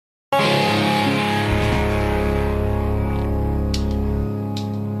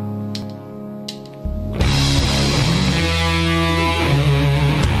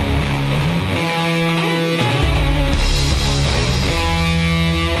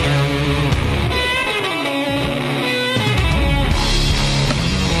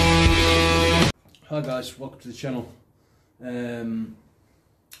Hi guys, welcome to the channel. I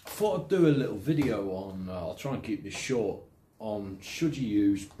thought I'd do a little video on, I'll try and keep this short, on should you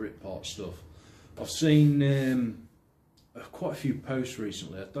use britpart stuff. I've seen quite a few posts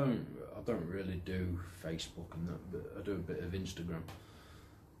recently. I don't really do Facebook and that, but I do a bit of Instagram.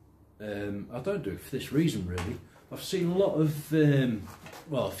 I don't do it for this reason really. I've seen a lot of,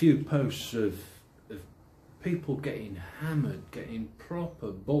 well, a few posts of people getting hammered, getting proper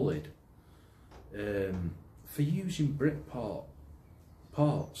bullied for using britpart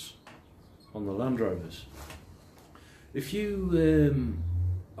parts on the Land Rovers. If you,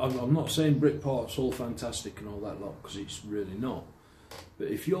 I'm not saying britpart's all fantastic and all that lot, because it's really not. But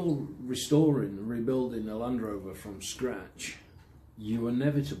if you're restoring and rebuilding a Land Rover from scratch, you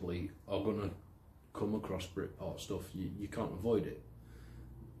inevitably are going to come across britpart stuff. You can't avoid it.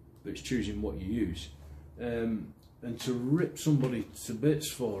 But it's choosing what you use. And to rip somebody to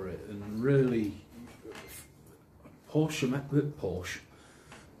bits for it and really push them out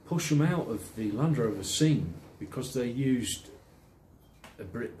of the Land Rover scene because they used a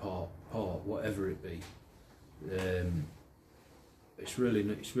britpart part, whatever it be, it's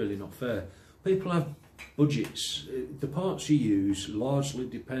really not fair. People have budgets. The parts you use largely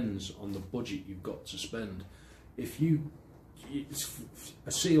depends on the budget you've got to spend. If it's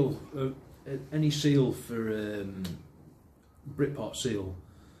a seal, any seal for britpart seal,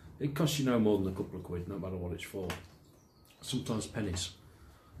 it costs you no more than a couple of quid, no matter what it's for. Sometimes pennies.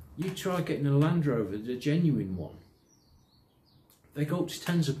 You try getting a Land Rover, a genuine one, they go up to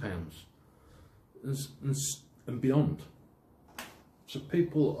tens of pounds and beyond. So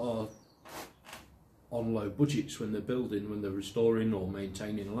people are on low budgets when they're building, when they're restoring or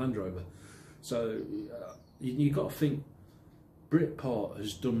maintaining a Land Rover. So you've got to think britpart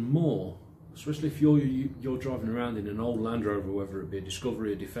has done more, especially if you're driving around in an old Land Rover, whether it be a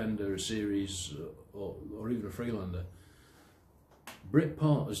Discovery, a Defender, a Series, or even a Freelander.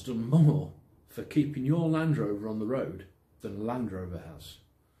 Britpart has done more for keeping your Land Rover on the road than Land Rover has.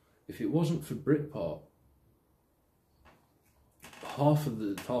 If it wasn't for britpart, half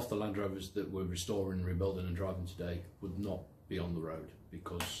the Land Rovers that we're restoring, rebuilding and driving today would not be on the road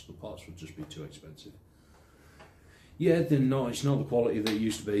because the parts would just be too expensive. Yeah, they're not, it's not the quality that it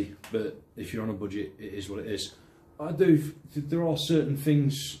used to be, but if you're on a budget, it is what it is. There are certain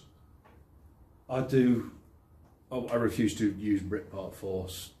things I refuse to use britpart for,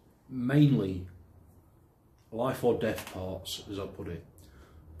 mainly life or death parts, as I put it.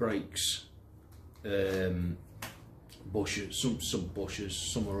 Brakes, bushes, some bushes,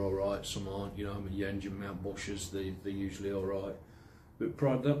 some are alright, some aren't, you know, I mean, your engine mount bushes, they're usually alright. But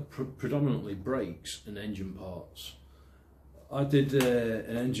predominantly brakes and engine parts. I did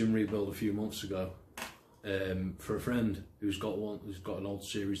an engine rebuild a few months ago for a friend who's got an old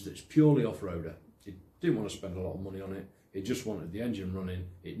series that's purely off-roader. He didn't want to spend a lot of money on it. He just wanted the engine running.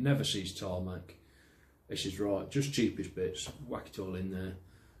 It never sees tarmac. This is right, just cheapest bits, whack it all in there.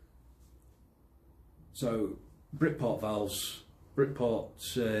 So britpart valves, britpart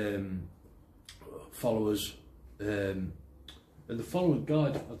followers, and the follower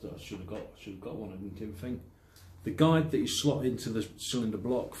guide. I should have got one. I didn't even think. The guide that you slot into the cylinder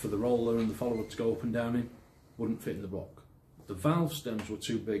block for the roller and the follower to go up and down in wouldn't fit in the block. The valve stems were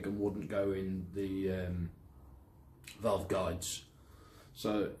too big and wouldn't go in the valve guides.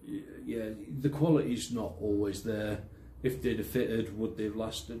 So yeah, the quality's not always there. If they'd have fitted, would they have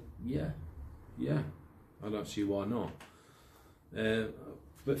lasted? Yeah. I don't see why not.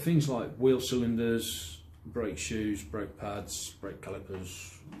 But things like wheel cylinders, brake shoes, brake pads, brake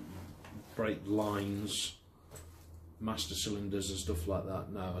calipers, brake lines, master cylinders and stuff like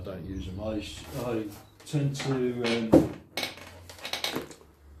that, no, I don't use them. I tend to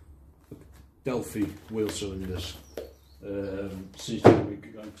Delphi wheel cylinders. Seems to be a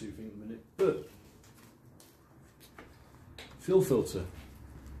go-to thing at the minute. But fuel filter.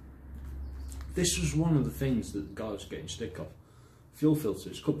 This was one of the things that the guy was getting stick off. Fuel filter,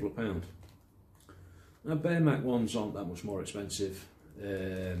 it's a couple of pound. Now Bearmac ones aren't that much more expensive.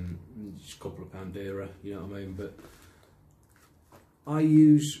 It's a couple of pound dearer, you know what I mean. But I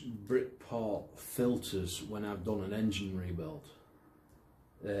use britpart filters when I've done an engine rebuild.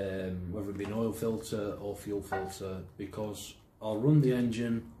 Whether it be an oil filter or fuel filter, because I'll run the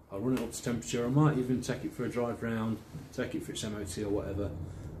engine, I'll run it up to temperature, I might even take it for a drive round, take it for its MOT or whatever,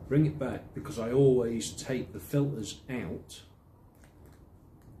 bring it back, because I always take the filters out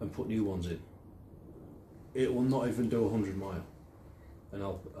and put new ones in. It will not even do 100 mile, and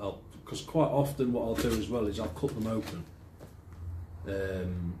because quite often what I'll do as well is I'll cut them open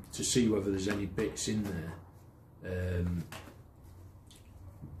to see whether there's any bits in there.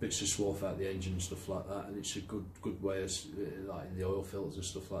 bits of swarf out the engine and stuff like that, and it's a good way of, like in the oil filters and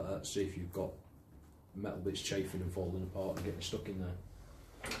stuff like that, see if you've got metal bits chafing and falling apart and getting stuck in there.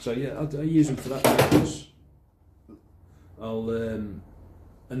 So yeah, I use them for that purpose. I'll and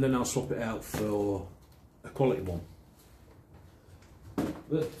then I'll swap it out for a quality one.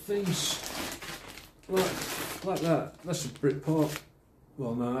 But things like that, that's a britpart.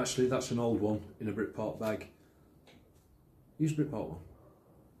 Well, no, actually that's an old one in a britpart bag. Use britpart one.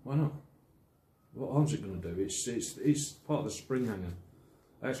 Why not? What harm's it going to do? It's part of the spring hanger.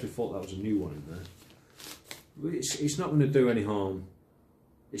 I actually thought that was a new one in there. But it's not going to do any harm.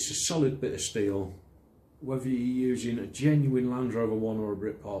 It's a solid bit of steel. Whether you're using a genuine Land Rover one or a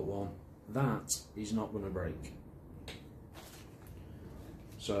britpart one, that is not going to break.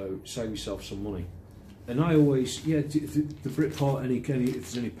 So save yourself some money. And I always, yeah, the britpart, if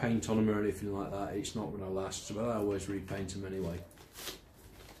there's any paint on them or anything like that, it's not going to last. So I always repaint them anyway.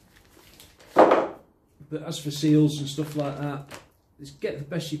 But as for seals and stuff like that, just get the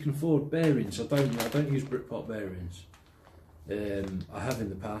best you can afford. Bearings, I don't use britpart bearings. I have in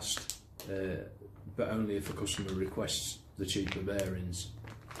the past, but only if a customer requests the cheaper bearings.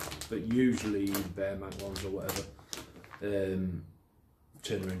 But usually Bearmac ones or whatever,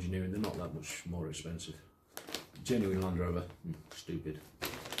 Turner Engineering, they're not that much more expensive. Genuine Land Rover, stupidly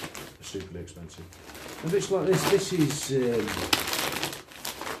expensive. And bits like this, this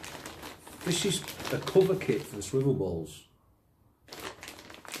is a cover kit for the swivel balls.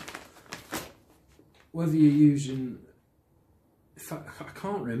 Whether you're using, in fact, I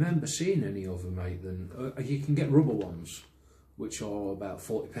can't remember seeing any other, mate, than you can get rubber ones, which are about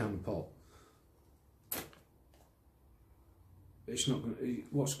 £40 a pop. It's not going to,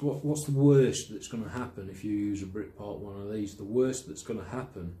 what's the worst that's going to happen if you use a britpart one of these? The worst that's going to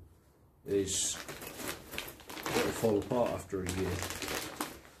happen is it'll fall apart after a year.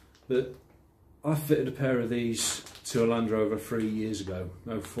 But I fitted a pair of these to a Land Rover 4 years ago,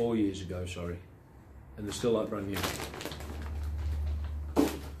 sorry, and they're still like brand new.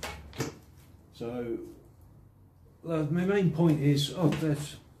 So my main point is,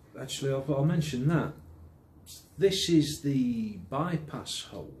 actually I'll mention that. This is the bypass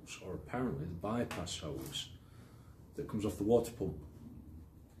hose, or apparently the bypass hose, that comes off the water pump.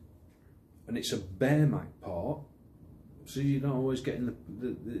 And it's a Bearmac part, so you're not always getting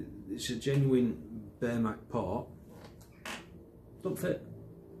it's a genuine Bearmac part. Don't fit.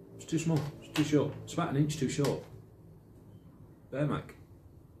 It's too small, it's too short. It's about 1 inch too short. Bearmac.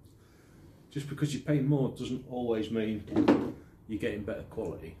 Just because you're paying more doesn't always mean you're getting better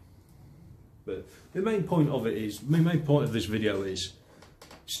quality. But the main point of it is, my main point of this video is,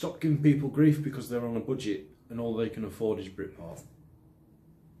 stop giving people grief because they're on a budget and all they can afford is britpart.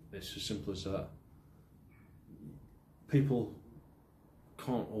 It's as simple as that. People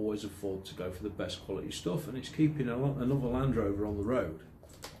can't always afford to go for the best quality stuff, and it's keeping another Land Rover on the road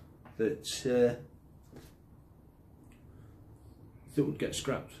that would get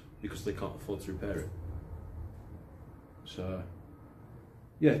scrapped because they can't afford to repair it. So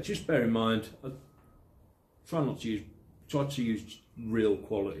yeah, just bear in mind, try to use real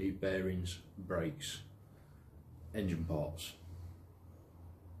quality bearings, brakes, engine parts.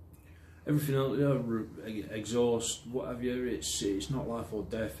 Everything else, exhaust, what have you, it's not life or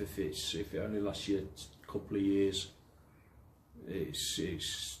death if it only lasts you a couple of years.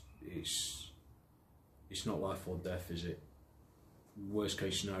 It's not life or death, is it? Worst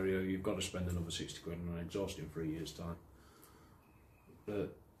case scenario, you've got to spend another 60 quid on an exhaust in 3 years' time.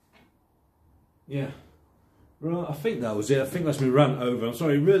 But yeah, right, I think that was it. I think that's my rant over. I'm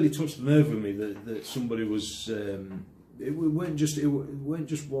sorry, it really touched the nerve with me that somebody was. It weren't just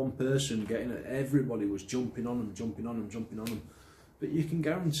one person getting it. Everybody was jumping on them. But you can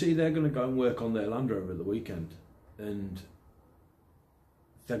guarantee they're going to go and work on their Land Rover at the weekend, and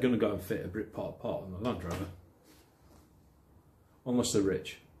they're going to go and fit a britpart part on the Land Rover, unless they're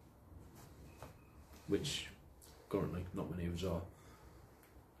rich, which currently not many of us are.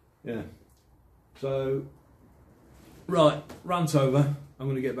 Yeah, so right, rant over. I'm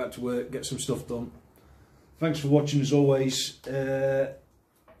going to get back to work, get some stuff done. Thanks for watching as always. Yeah,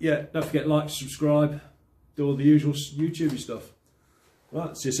 don't forget, like, subscribe, do all the usual YouTubey stuff.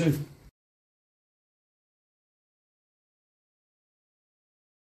 Right, see you soon.